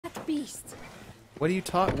beast. What are you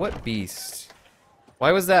talking? What beast?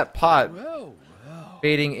 Why was that pot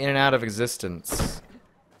fading in and out of existence?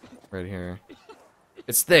 Right here.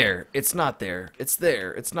 It's there. It's not there. It's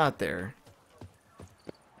there. It's not there.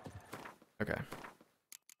 Okay.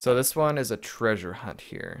 So this one is a treasure hunt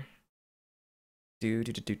here. Do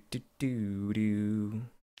do do do do do do.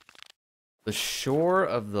 The shore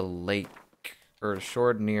of the lake, or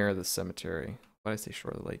shore near the cemetery. Why did I say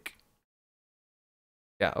shore of the lake?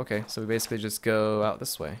 Yeah. Okay. So we basically just go out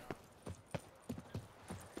this way.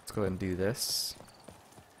 Let's go ahead and do this.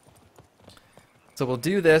 So we'll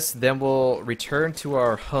do this, then we'll return to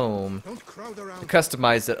our home,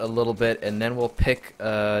 customize it a little bit, and then we'll pick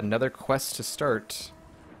another quest to start,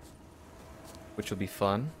 which will be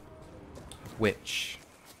fun. Which?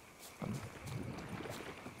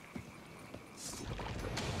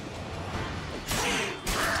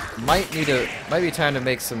 Might be time to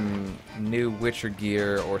make some new Witcher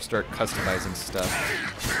gear or start customizing stuff.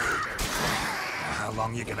 How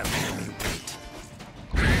long you gonna make me wait?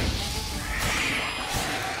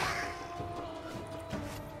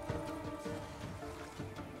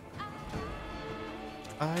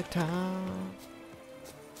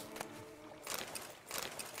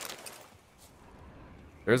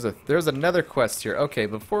 There's another quest here. Okay,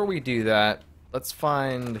 before we do that, let's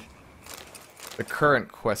find the current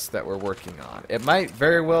quest that we're working on. It might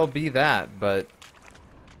very well be that, but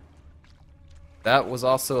that was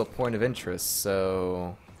also a point of interest,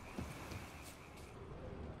 so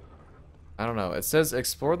I don't know. It says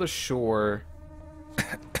explore the shore.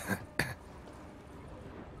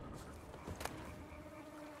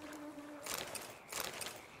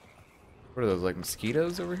 What are those, like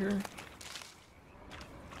mosquitoes over here?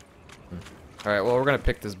 Alright, well, we're gonna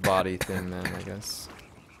pick this body thing then, I guess.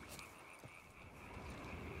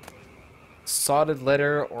 Sodded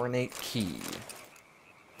letter, ornate key.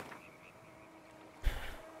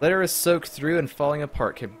 Letter is soaked through and falling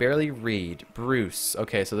apart. Can barely read. Bruce.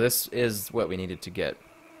 Okay, so this is what we needed to get.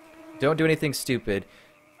 Don't do anything stupid.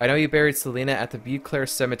 I know you buried Selena at the Beauclair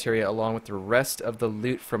Cemetery along with the rest of the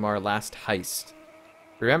loot from our last heist.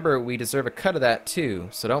 Remember, we deserve a cut of that too,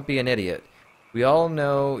 so don't be an idiot. We all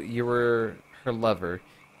know you were her lover,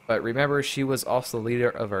 but remember she was also the leader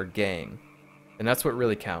of our gang. And that's what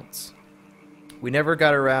really counts. We never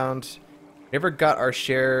got our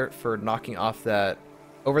share for knocking off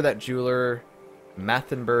over that jeweler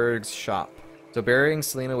Mathenberg's shop. So burying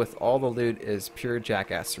Selena with all the loot is pure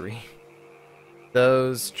jackassery.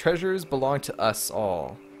 Those treasures belong to us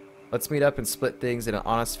all. Let's meet up and split things in an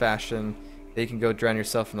honest fashion. Then you can go drown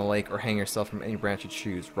yourself in the lake or hang yourself from any branch you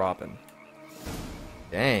choose. Robin.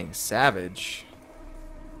 Dang, savage.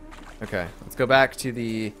 Okay, let's go back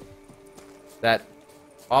to that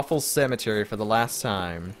awful cemetery for the last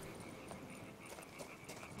time.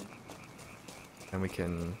 And we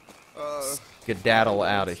can skedaddle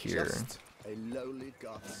out of here. Just a lowly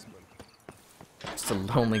guardsman. Just a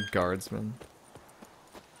lonely guardsman.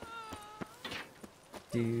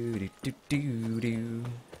 Do do do do do.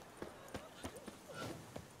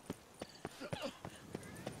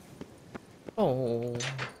 Oh.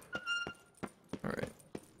 Alright.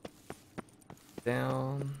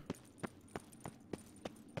 Down.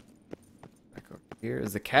 Back over here.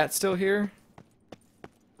 Is the cat still here?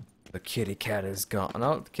 The kitty cat is gone.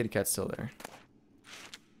 No, the kitty cat's still there.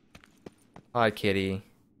 Hi, kitty.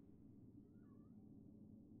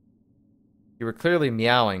 You were clearly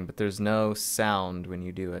meowing, but there's no sound when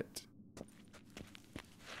you do it.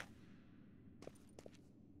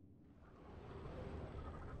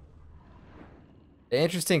 The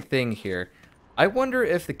interesting thing here, I wonder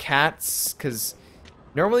if the cats, because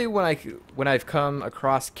normally when I've come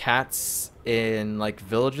across cats in like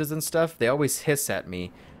villages and stuff, they always hiss at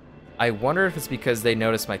me. I wonder if it's because they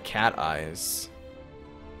notice my cat eyes.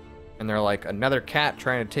 And they're like, another cat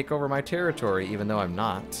trying to take over my territory, even though I'm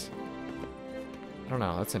not. I don't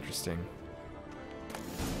know, that's interesting.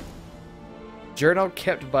 Journal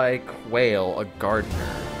kept by Quail, a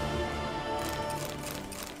gardener.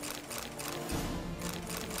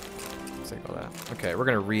 All that. Okay, we're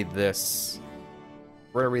gonna read this.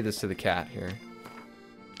 We're gonna read this to the cat here.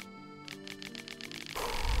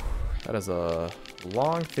 That is a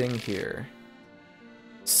long thing here.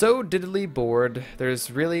 So diddly bored. There's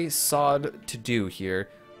really sod to do here.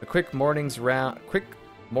 A quick morning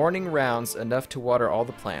rounds enough to water all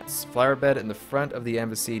the plants. Flower bed in the front of the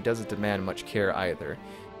embassy doesn't demand much care either.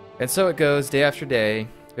 And so it goes day after day.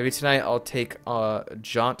 Maybe tonight I'll take a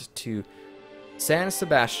jaunt to San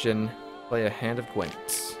Sebastian. Play a hand of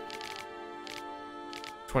Gwent.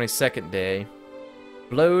 22nd day.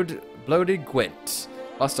 Bloated Gwent.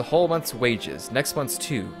 Lost a whole month's wages. Next month's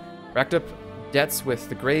too. Racked up debts with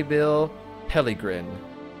the Greybill Pellegrin.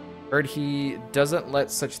 Heard he doesn't let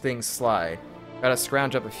such things slide. Gotta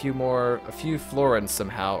scrounge up a few florins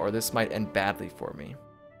somehow, or this might end badly for me.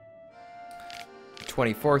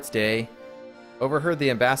 24th day. Overheard the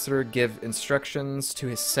ambassador give instructions to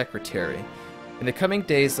his secretary. In the coming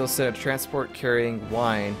days, they'll send a transport carrying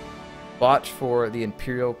wine bought for the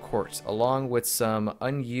imperial court, along with some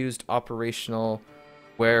unused operational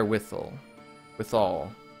wherewithal.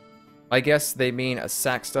 I guess they mean a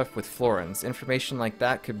sack stuffed with florins. Information like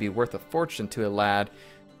that could be worth a fortune to a lad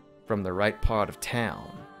from the right part of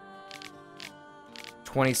town.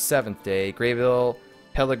 27th day, Greybill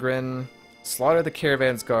Pellegrin slaughtered the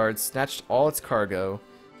caravan's guards, snatched all its cargo,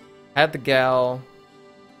 had the gall,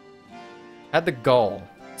 had the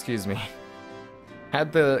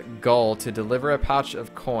gall to deliver a pouch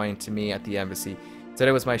of coin to me at the embassy. Said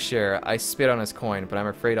it was my share. I spit on his coin, but I'm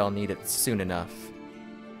afraid I'll need it soon enough.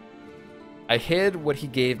 I hid what he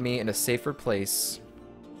gave me in a safer place.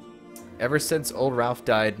 Ever since old Ralph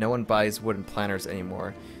died, no one buys wooden planners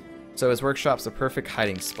anymore, so his workshop's a perfect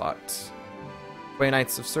hiding spot. 20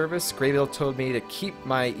 nights of service, Greybill told me to keep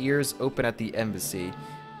my ears open at the embassy.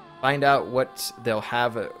 Find out what they'll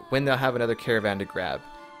have, when they'll have another caravan to grab.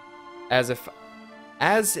 As an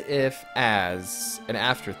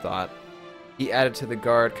afterthought, he added to the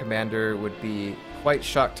guard commander would be quite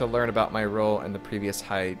shocked to learn about my role in the previous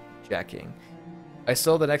hijacking. I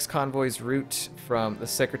stole the next convoy's route from the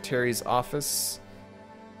secretary's office,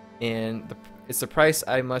 and it's the price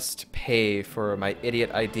I must pay for my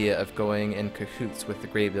idiot idea of going in cahoots with the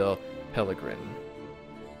Greybill Pellegrin.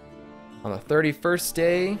 On the 31st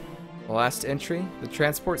day, the last entry, the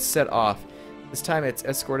transport set off. This time it's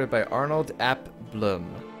escorted by Arnold Ap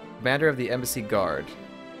Blum, commander of the embassy guard.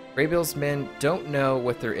 Greybill's men don't know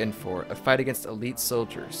what they're in for, a fight against elite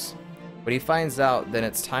soldiers. When he finds out, then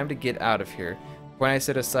it's time to get out of here. When I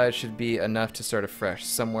set aside should be enough to start afresh,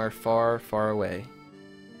 somewhere far, far away.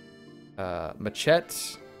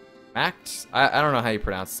 Machete? Macht? I don't know how you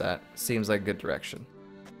pronounce that. Seems like a good direction.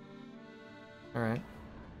 Alright.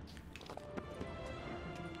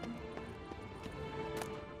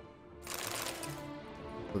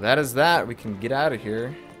 So that is that. We can get out of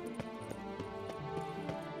here.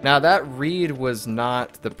 Now that Reed was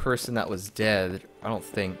not the person that was dead, I don't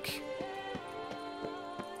think.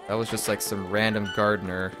 That was just like some random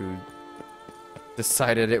gardener who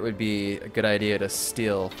decided it would be a good idea to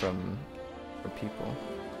steal from people.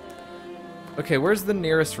 Okay, where's the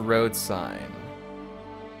nearest road sign?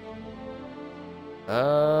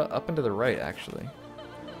 Up and to the right, actually.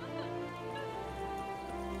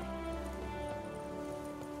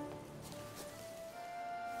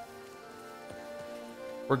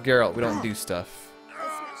 We're Geralt, we don't do stuff.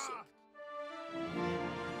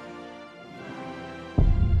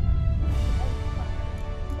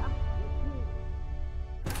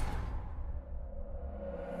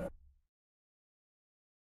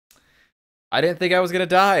 I didn't think I was gonna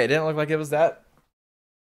die. It didn't look like it was that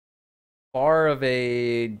far of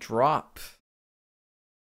a drop.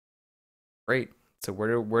 Great. So where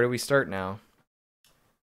do we start now?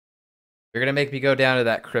 You're gonna make me go down to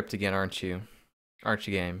that crypt again, aren't you? Aren't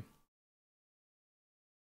you, game?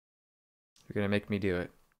 You're gonna make me do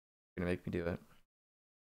it. You're gonna make me do it.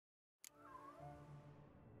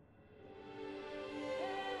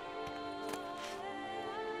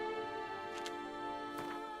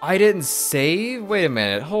 I didn't save? Wait a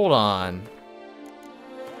minute, hold on.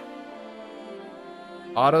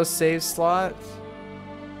 Auto save slot?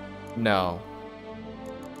 No.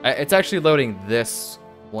 It's actually loading this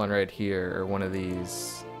one right here, or one of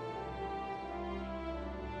these.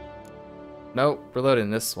 Nope, we're loading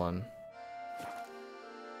this one.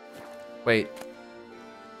 Wait.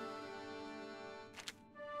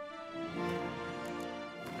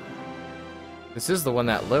 This is the one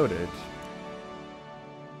that loaded.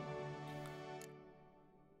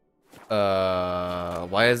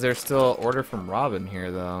 Why is there still an order from Robin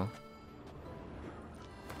here, though?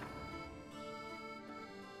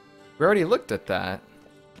 We already looked at that.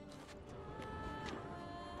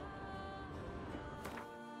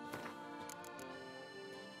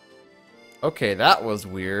 Okay, that was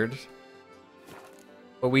weird.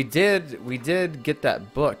 But we did get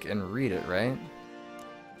that book and read it, right?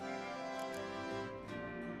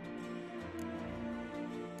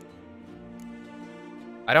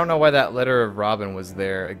 I don't know why that letter of Robin was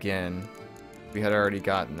there again. We had already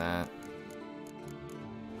gotten that.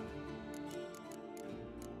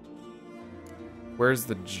 Where's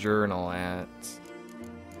the journal at?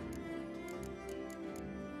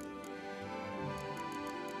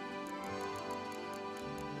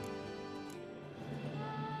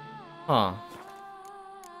 Huh.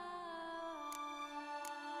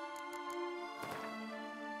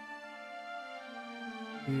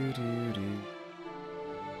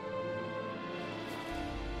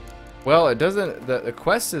 Well, it doesn't. The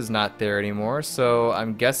quest is not there anymore, so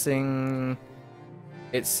I'm guessing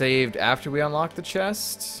it saved after we unlocked the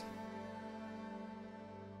chest.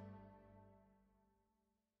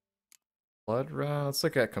 Blood run. Let's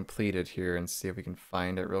look at completed here and see if we can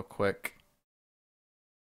find it real quick.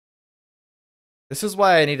 This is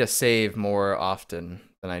why I need to save more often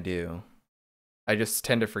than I do. I just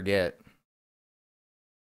tend to forget.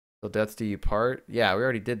 Till death do you part? Yeah, we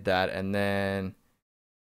already did that. And then,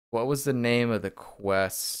 what was the name of the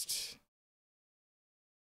quest?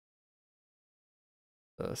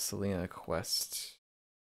 The Selena quest.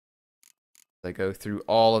 I go through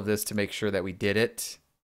all of this to make sure that we did it.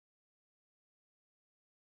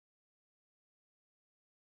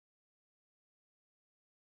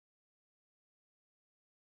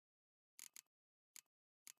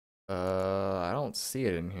 I don't see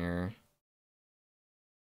it in here.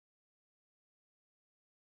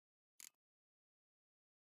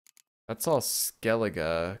 That's all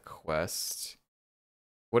Skellige quest.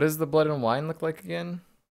 What does the blood and wine look like again?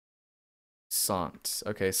 Sant.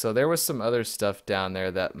 Okay, so there was some other stuff down there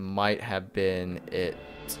that might have been it.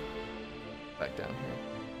 Back down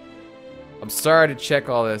here. I'm sorry to check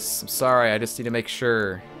all this. I'm sorry, I just need to make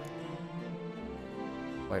sure.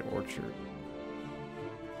 White Orchard.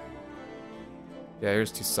 Yeah,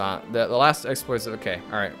 here's Toussaint. The last exploits. Okay,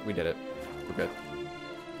 alright, we did it. We're good.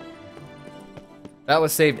 That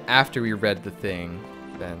was saved after we read the thing,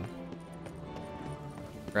 then.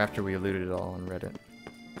 Or after we looted it all and read it.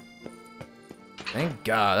 Thank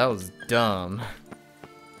God, that was dumb.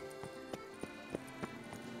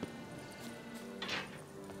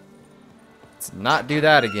 Let's not do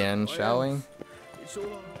that again, shall we?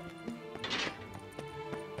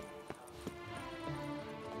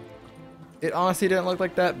 It honestly didn't look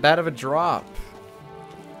like that bad of a drop.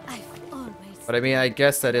 But I mean, I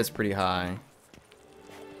guess that is pretty high.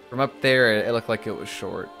 From up there, it looked like it was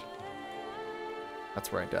short.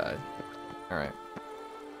 That's where I died. Alright.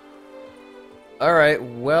 Alright,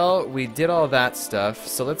 well, we did all that stuff.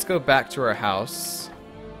 So let's go back to our house.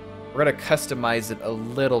 We're going to customize it a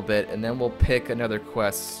little bit, and then we'll pick another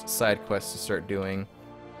quest, side quest to start doing.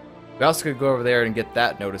 We also could go over there and get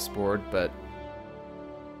that notice board, but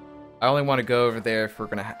I only want to go over there if we're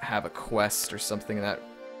going to have a quest or something that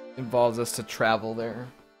involves us to travel there.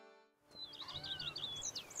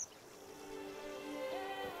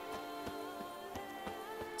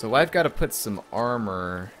 So I've got to put some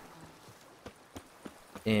armor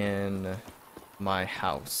in my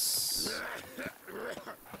house.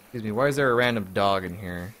 Excuse me, why is there a random dog in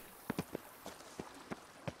here?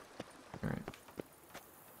 Alright.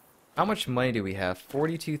 How much money do we have?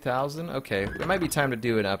 42,000? Okay, it might be time to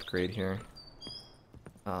do an upgrade here.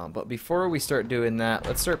 But before we start doing that,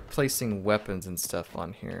 let's start placing weapons and stuff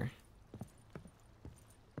on here.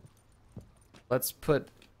 Let's put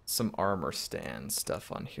some armor stand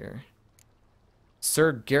stuff on here.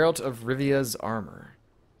 Sir Geralt of Rivia's armor.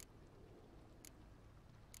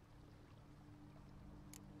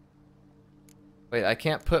 Wait, I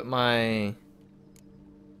can't put my...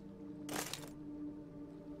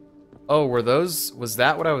 Oh, were those... Was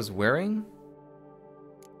that what I was wearing?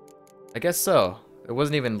 I guess so. It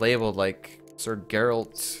wasn't even labeled like Sir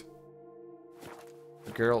Geralt...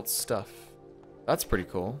 Geralt stuff. That's pretty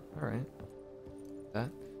cool. Alright. That.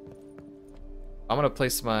 I'm gonna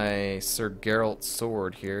place my Sir Geralt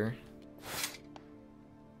sword here.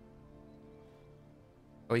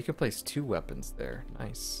 Oh, you can place 2 weapons there.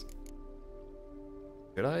 Nice.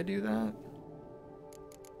 Could I do that?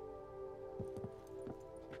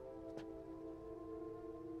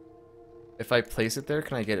 If I place it there,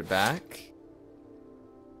 can I get it back?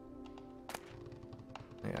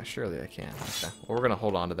 Yeah, surely I can. Okay. Well, we're gonna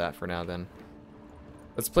hold on to that for now then.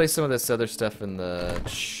 Let's place some of this other stuff in the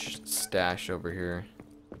stash over here.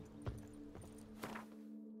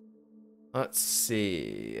 Let's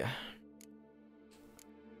see.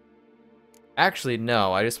 Actually,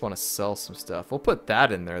 no, I just want to sell some stuff. We'll put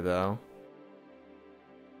that in there, though.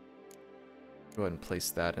 Go ahead and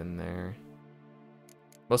place that in there.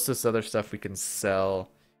 Most of this other stuff we can sell.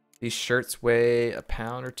 These shirts weigh a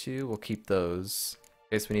pound or 2. We'll keep those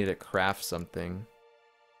in case we need to craft something.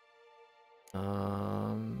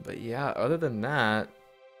 But yeah, other than that,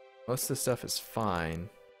 most of the stuff is fine.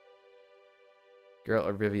 Geralt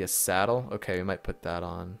of Rivia saddle. Okay, we might put that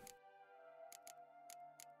on.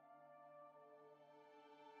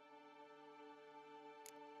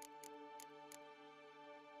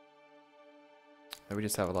 We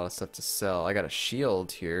just have a lot of stuff to sell. I got a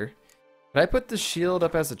shield here. Can I put the shield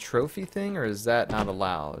up as a trophy thing, or is that not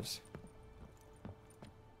allowed?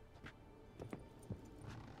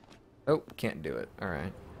 Oh, can't do it.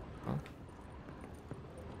 Alright. Well,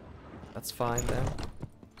 that's fine then.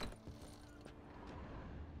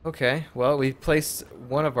 Okay, well, we placed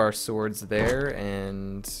one of our swords there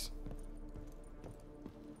and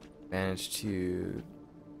managed to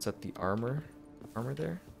set the armor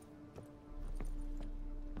there.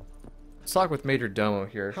 Let's talk with Majordomo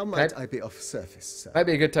here. How might I be of service, sir? Might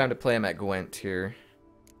be a good time to play him at Gwent here.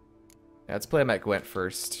 Yeah, let's play him at Gwent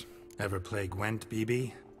first. Ever play Gwent,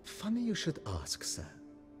 BB? Funny you should ask, sir.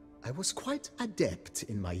 I was quite adept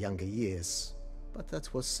in my younger years, but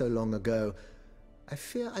that was so long ago. I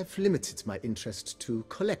fear I've limited my interest to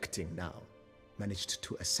collecting now. Managed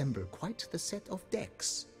to assemble quite the set of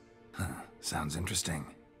decks. Huh, sounds interesting.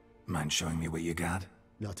 Mind showing me what you got?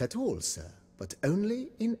 Not at all, sir, but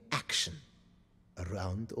only in action. A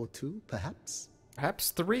round or two, perhaps?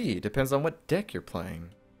 Perhaps 3, depends on what deck you're playing.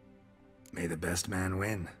 May the best man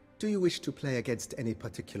win. Do you wish to play against any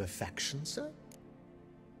particular faction, sir?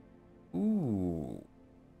 Ooh.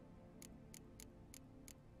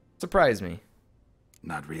 Surprise me.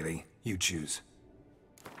 Not really. You choose.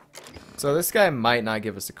 So this guy might not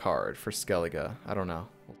give us a card for Skellige. I don't know.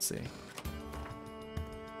 We'll see.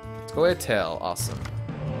 Let's go ahead, tail. Awesome.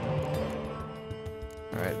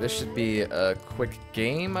 Alright, this should be a quick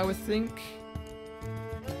game, I would think.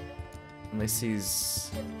 Unless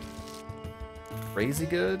he's crazy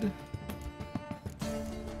good.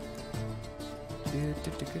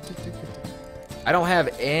 I don't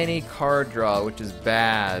have any card draw, which is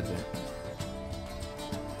bad.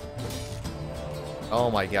 Oh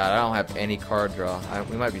my god, I don't have any card draw.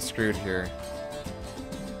 We might be screwed here.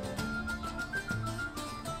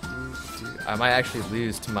 I might actually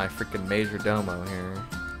lose to my freaking Majordomo here.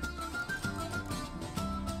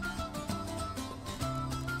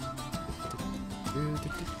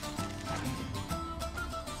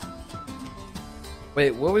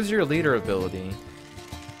 Wait, what was your leader ability?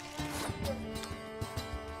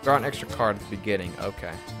 Draw an extra card at the beginning.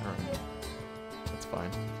 Okay, alright. That's fine.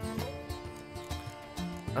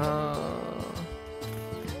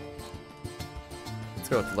 Let's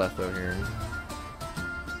go with Letho here.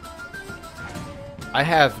 I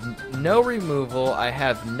have no removal. I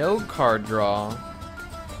have no card draw.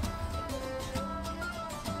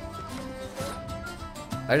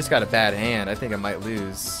 I just got a bad hand. I think I might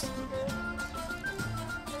lose.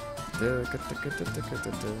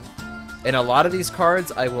 And a lot of these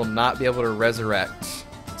cards I will not be able to resurrect.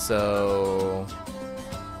 So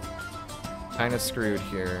kind of screwed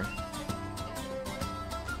here.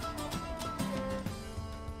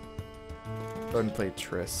 Go ahead and play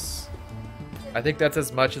Triss. I think that's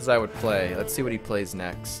as much as I would play. Let's see what he plays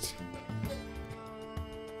next.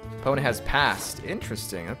 Opponent has passed.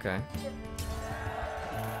 Interesting, okay.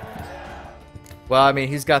 Well, I mean,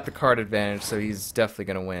 he's got the card advantage, so he's definitely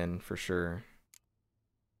gonna win, for sure.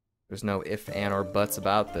 There's no if, and, or buts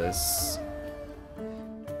about this.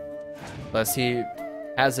 Unless he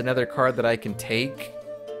has another card that I can take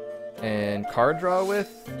and card draw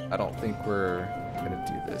with, I don't think we're gonna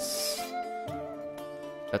do this.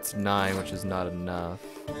 That's 9, which is not enough.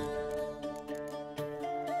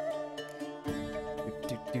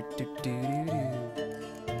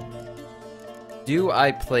 Do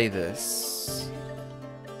I play this?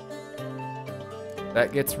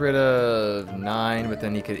 That gets rid of 9, but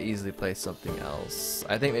then he could easily play something else.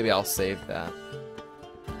 I think maybe I'll save that.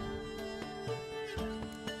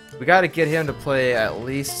 We gotta get him to play at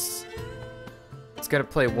least... He's gonna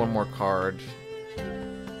play one more card.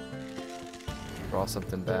 Draw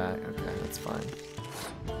something back. Okay, that's fine.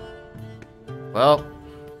 Well,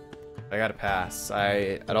 I gotta pass.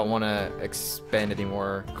 I don't want to expend any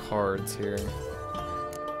more cards here.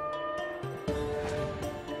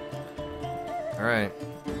 Alright.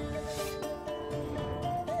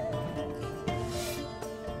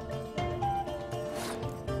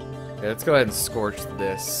 Okay, let's go ahead and scorch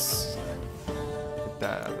this. Get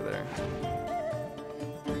that out of there.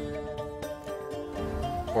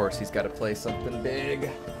 Of course, he's got to play something big.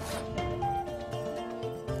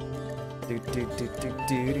 Do, do, do, do,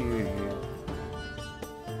 do, do.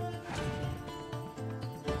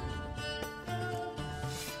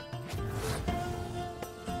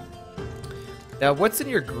 Now, what's in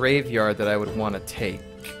your graveyard that I would want to take?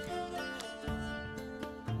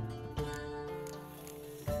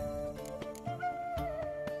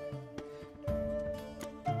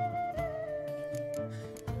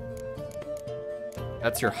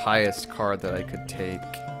 That's your highest card that I could take.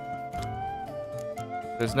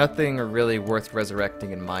 There's nothing really worth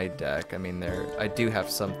resurrecting in my deck. I mean, I do have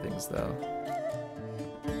some things though.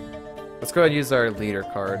 Let's go ahead and use our leader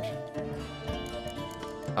card.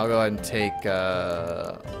 I'll go ahead and take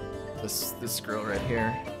this girl right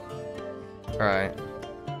here. All right.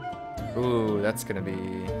 Ooh, that's gonna be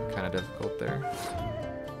kind of difficult there.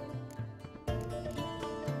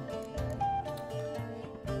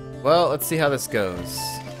 Well, let's see how this goes.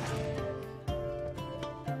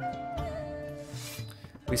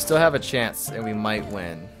 We still have a chance, and we might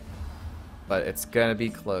win. But it's gonna be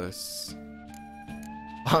close.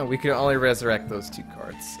 We can only resurrect those 2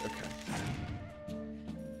 cards. Okay.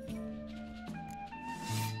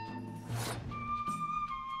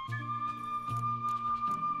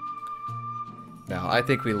 Now, I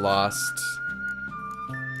think we lost.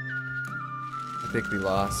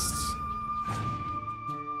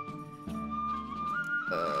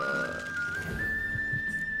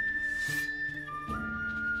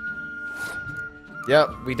 Yep,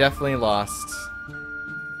 we definitely lost.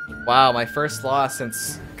 Wow, my first loss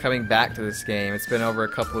since coming back to this game. It's been over a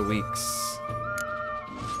couple of weeks.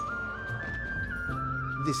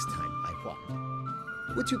 This time I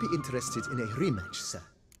won. Would you be interested in a rematch, sir?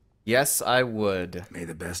 Yes, I would. May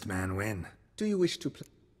the best man win. Do you wish to play?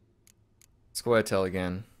 Scoia'tael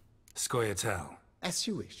again. Scoia'tael. As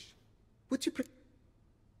you wish. Would you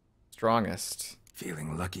Strongest.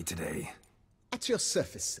 Feeling lucky today. At your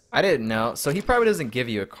service. I didn't know. So he probably doesn't give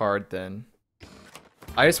you a card then.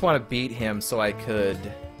 I just want to beat him so I could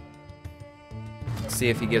see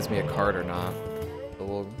if he gives me a card or not. So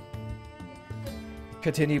we'll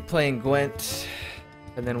continue playing Gwent,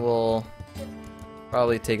 and then we'll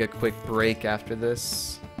probably take a quick break after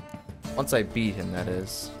this. Once I beat him, that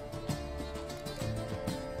is.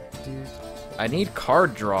 Dude, I need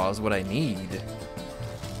card draw is what I need.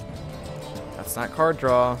 That's not card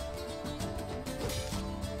draw.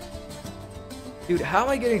 Dude, how am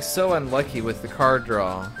I getting so unlucky with the card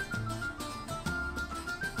draw?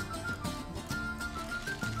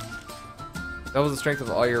 That was the strength of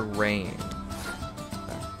all your rain.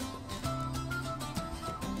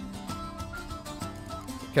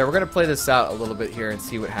 Okay, we're gonna play this out a little bit here and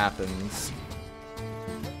see what happens.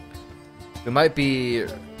 We might be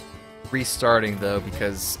restarting though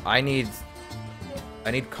because I need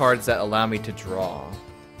cards that allow me to draw.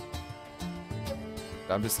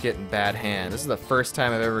 I'm just getting bad hand. This is the first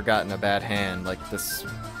time I've ever gotten a bad hand like this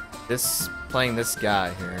playing this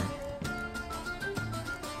guy here.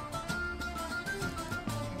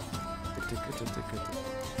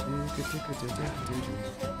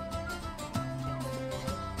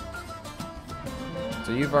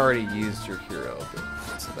 So you've already used your hero,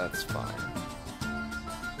 so that's fine.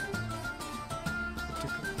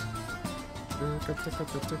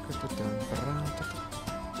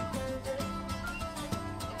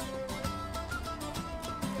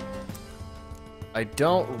 I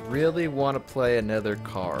don't really want to play another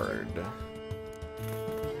card.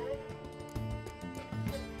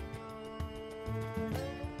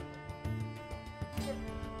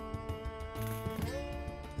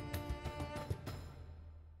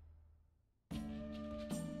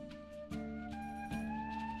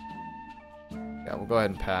 Yeah, we'll go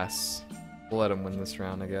ahead and pass. We'll let him win this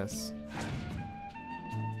round, I guess.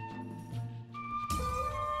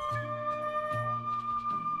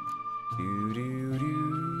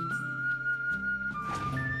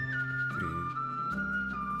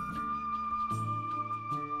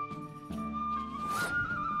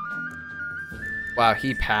 Wow,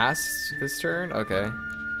 he passed this turn? Okay.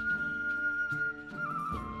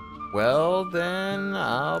 Well, then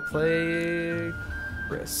I'll play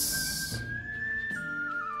Chris.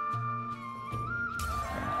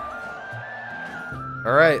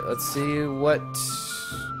 Alright, let's see what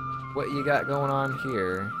you got going on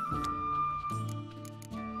here.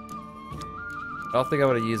 I don't think I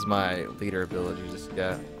would have used my leader ability just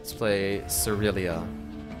yet. Let's play Cerelia.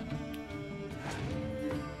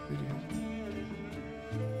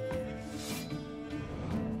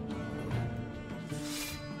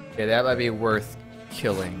 Okay, that might be worth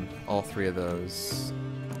killing all 3 of those.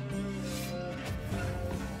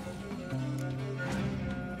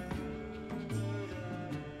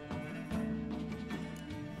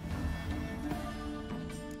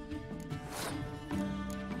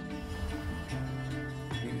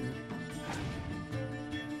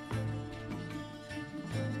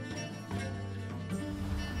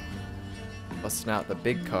 Busting out the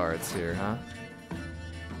big cards here, huh?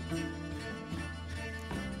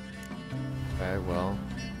 Okay, well,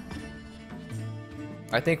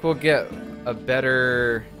 I think we'll get a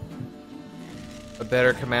better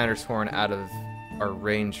Commander's Horn out of our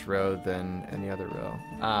ranged row than any other row.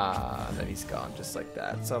 Ah, and then he's gone just like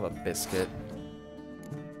that. Son of a biscuit.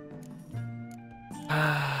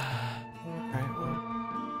 Ah. Alright, well.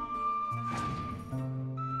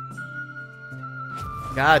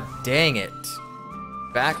 God dang it.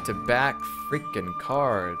 Back to back freaking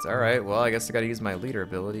cards. Alright, well, I guess I gotta use my leader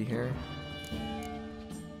ability here.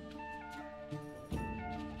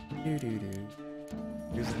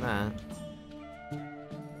 Using that.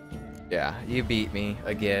 Yeah, you beat me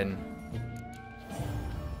again.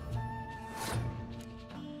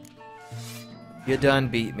 You done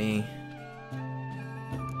beat me.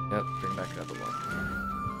 Yep, bring back another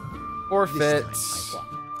one. Forfeit.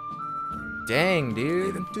 Dang,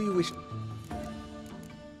 dude. Do you wish?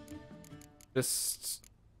 Just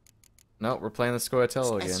no, we're playing the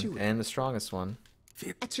Scoia'tael As again, you- and the strongest one.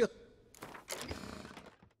 At your...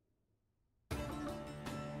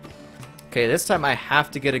 Okay, this time I have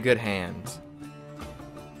to get a good hand.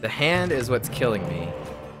 The hand is what's killing me.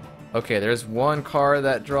 Okay, there's one card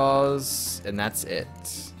that draws, and that's it.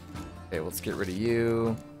 Okay, let's get rid of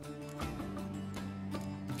you.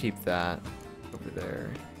 Keep that over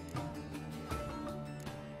there.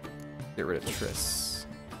 Get rid of Triss.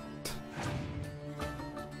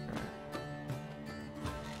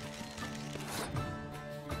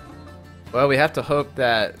 Well, we have to hope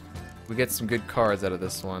that we get some good cards out of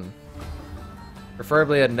this one.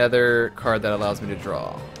 Preferably another card that allows me to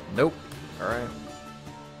draw. Nope. Alright.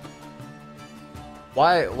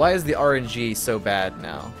 Why is the RNG so bad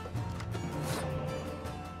now?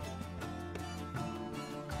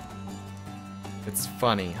 It's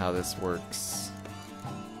funny how this works.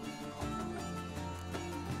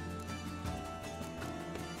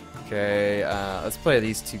 Okay, let's play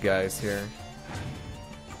these two guys here.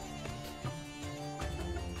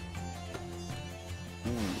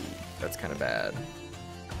 That's kind of bad.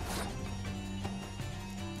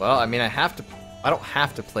 Well, I mean, I don't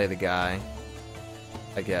have to play the guy,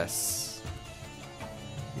 I guess.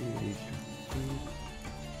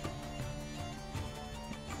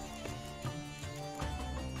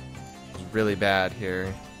 It's really bad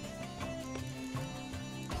here.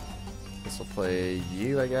 This will play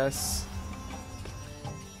you, I guess.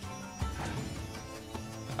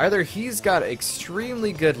 Either he's got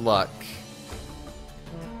extremely good luck,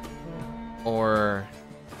 or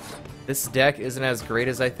this deck isn't as great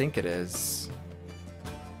as I think it is.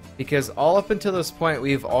 Because all up until this point,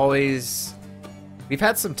 we've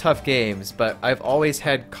had some tough games, but I've always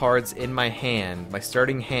had cards in my hand, my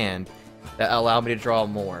starting hand, that allow me to draw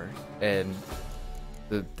more. And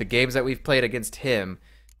the games that we've played against him,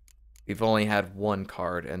 we've only had one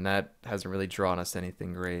card, and that hasn't really drawn us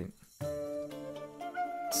anything great.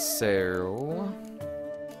 So...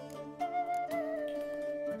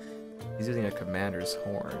 he's using a commander's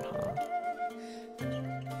horn, huh?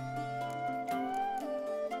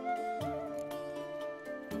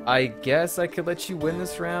 I guess I could let you win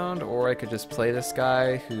this round, or I could just play this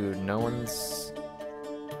guy who no one's...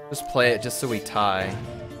 just play it just so we tie.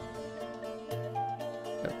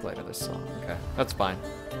 Gotta play another song. Okay, that's fine.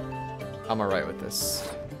 I'm alright with this.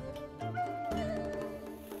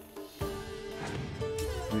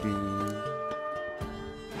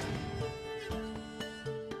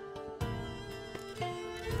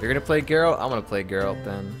 You're gonna play Geralt? I'm gonna play Geralt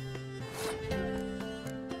then.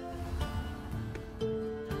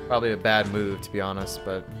 Probably a bad move, to be honest,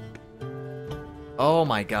 but... oh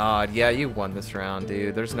my god, yeah, you won this round,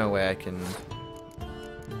 dude. There's no way I can...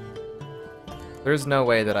 there's no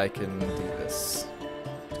way that I can do this.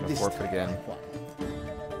 I'm gonna forfeit again.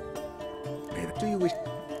 Do you wish?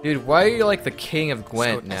 Dude, why are you like the king of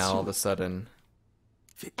Gwent now, all of a sudden?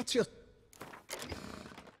 At your...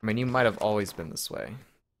 I mean, you might have always been this way.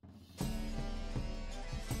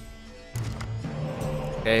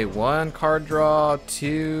 Okay, one card draw,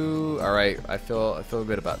 two. All right, I feel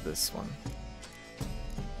good about this one.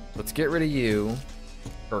 Let's get rid of you.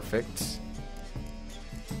 Perfect.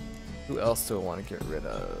 Who else do I want to get rid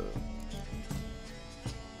of?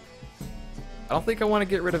 I don't think I want to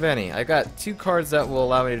get rid of any. I got two cards that will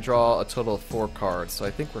allow me to draw a total of 4 cards, so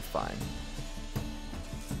I think we're fine.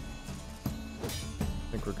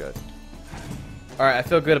 I think we're good. All right, I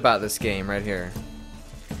feel good about this game right here.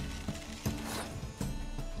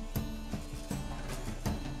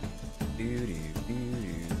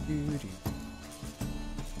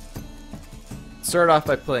 Start off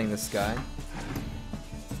by playing this guy.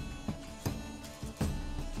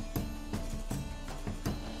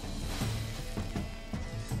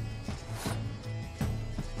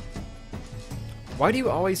 Why do you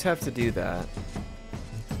always have to do that?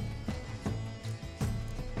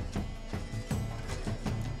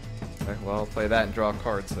 Okay, well, I'll play that and draw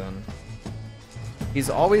cards then. He's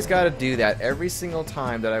always got to do that every single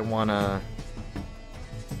time that I wanna...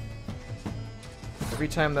 Every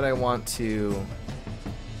time that I want to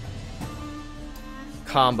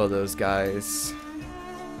combo those guys.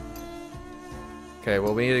 Okay,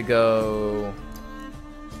 well we need to go...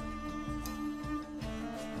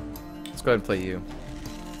 Let's go ahead and play you.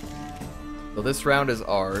 So this round is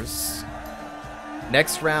ours.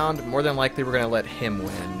 Next round, more than likely we're going to let him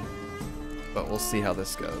win. But we'll see how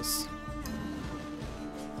this goes.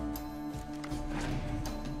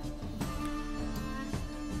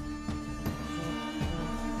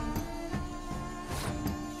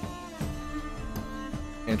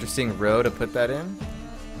 Interesting row to put that in.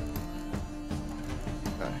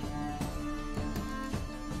 Okay.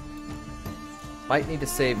 Might need to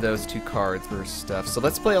save those 2 cards for stuff. So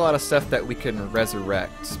let's play a lot of stuff that we can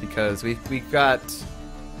resurrect, because we've got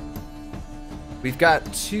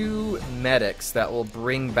 2 medics that will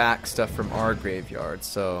bring back stuff from our graveyard.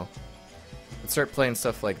 So let's start playing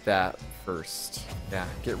stuff like that first. Yeah,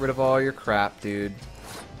 get rid of all your crap, dude.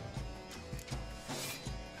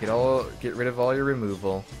 Get rid of all your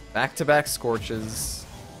removal. Back-to-back Scorches.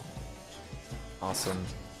 Awesome.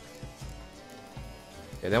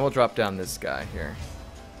 Okay, then we'll drop down this guy here.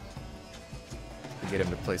 Get him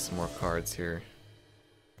to play some more cards here.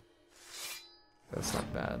 That's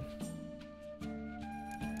not bad.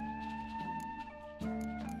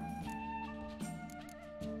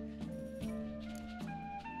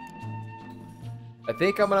 I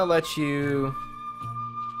think I'm gonna let you...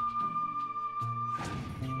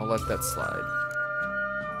 I'll let that slide.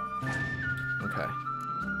 Okay.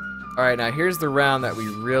 Alright, now here's the round that we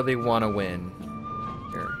really want to win.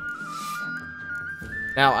 Here.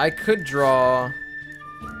 Now, I could draw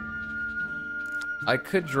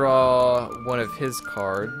one of his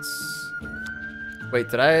cards. Wait,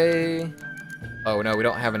 did I... Oh, no, we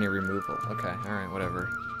don't have any removal. Okay, alright, whatever.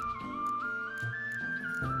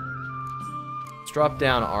 Let's drop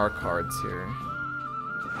down our cards here.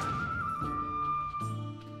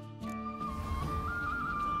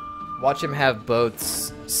 Watch him have both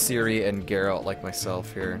Ciri and Geralt like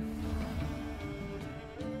myself here.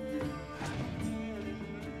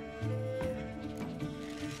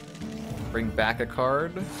 Bring back a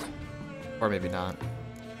card? Or maybe not.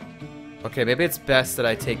 Okay, maybe it's best that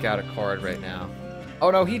I take out a card right now. Oh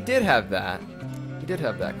no, he did have that. He did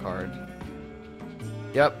have that card.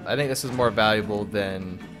 Yep, I think this is more valuable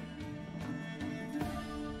than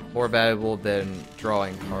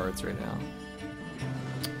drawing cards right now.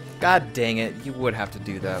 God dang it, you would have to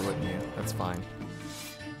do that, wouldn't you? That's fine.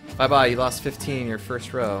 Bye-bye, you lost 15 in your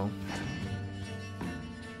first row.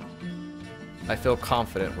 I feel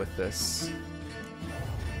confident with this.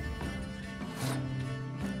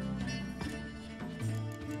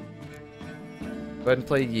 Go ahead and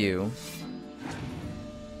play you.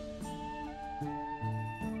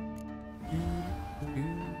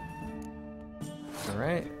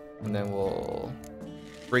 Alright, and then we'll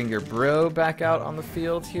bring your bro back out on the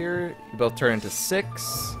field here. You both turn into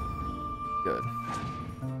 6. Good.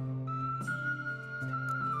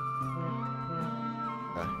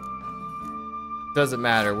 Okay. Doesn't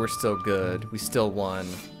matter, we're still good. We still won.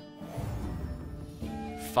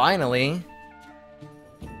 Finally!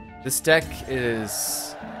 This deck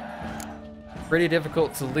is pretty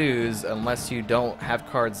difficult to lose unless you don't have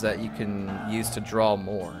cards that you can use to draw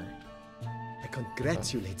more. I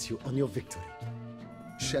congratulate you on your victory.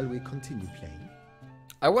 Shall we continue playing?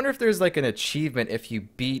 I wonder if there's like an achievement if you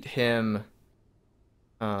beat him.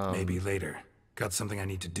 Maybe later. Got something I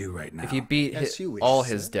need to do right now. If you beat all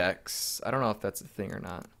his decks. I don't know if that's a thing or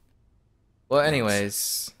not. Well,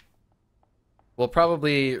 anyways, we'll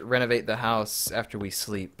probably renovate the house after we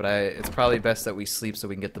sleep, but it's probably best that we sleep so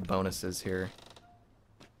we can get the bonuses here.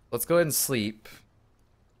 Let's go ahead and sleep.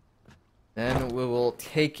 Then we will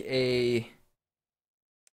take a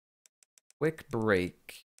quick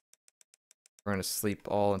break. We're gonna sleep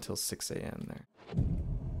all until 6 a.m. there.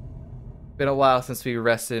 Been a while since we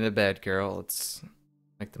rested in a bed, girl. Let's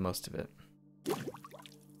make the most of it.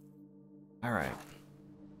 Alright.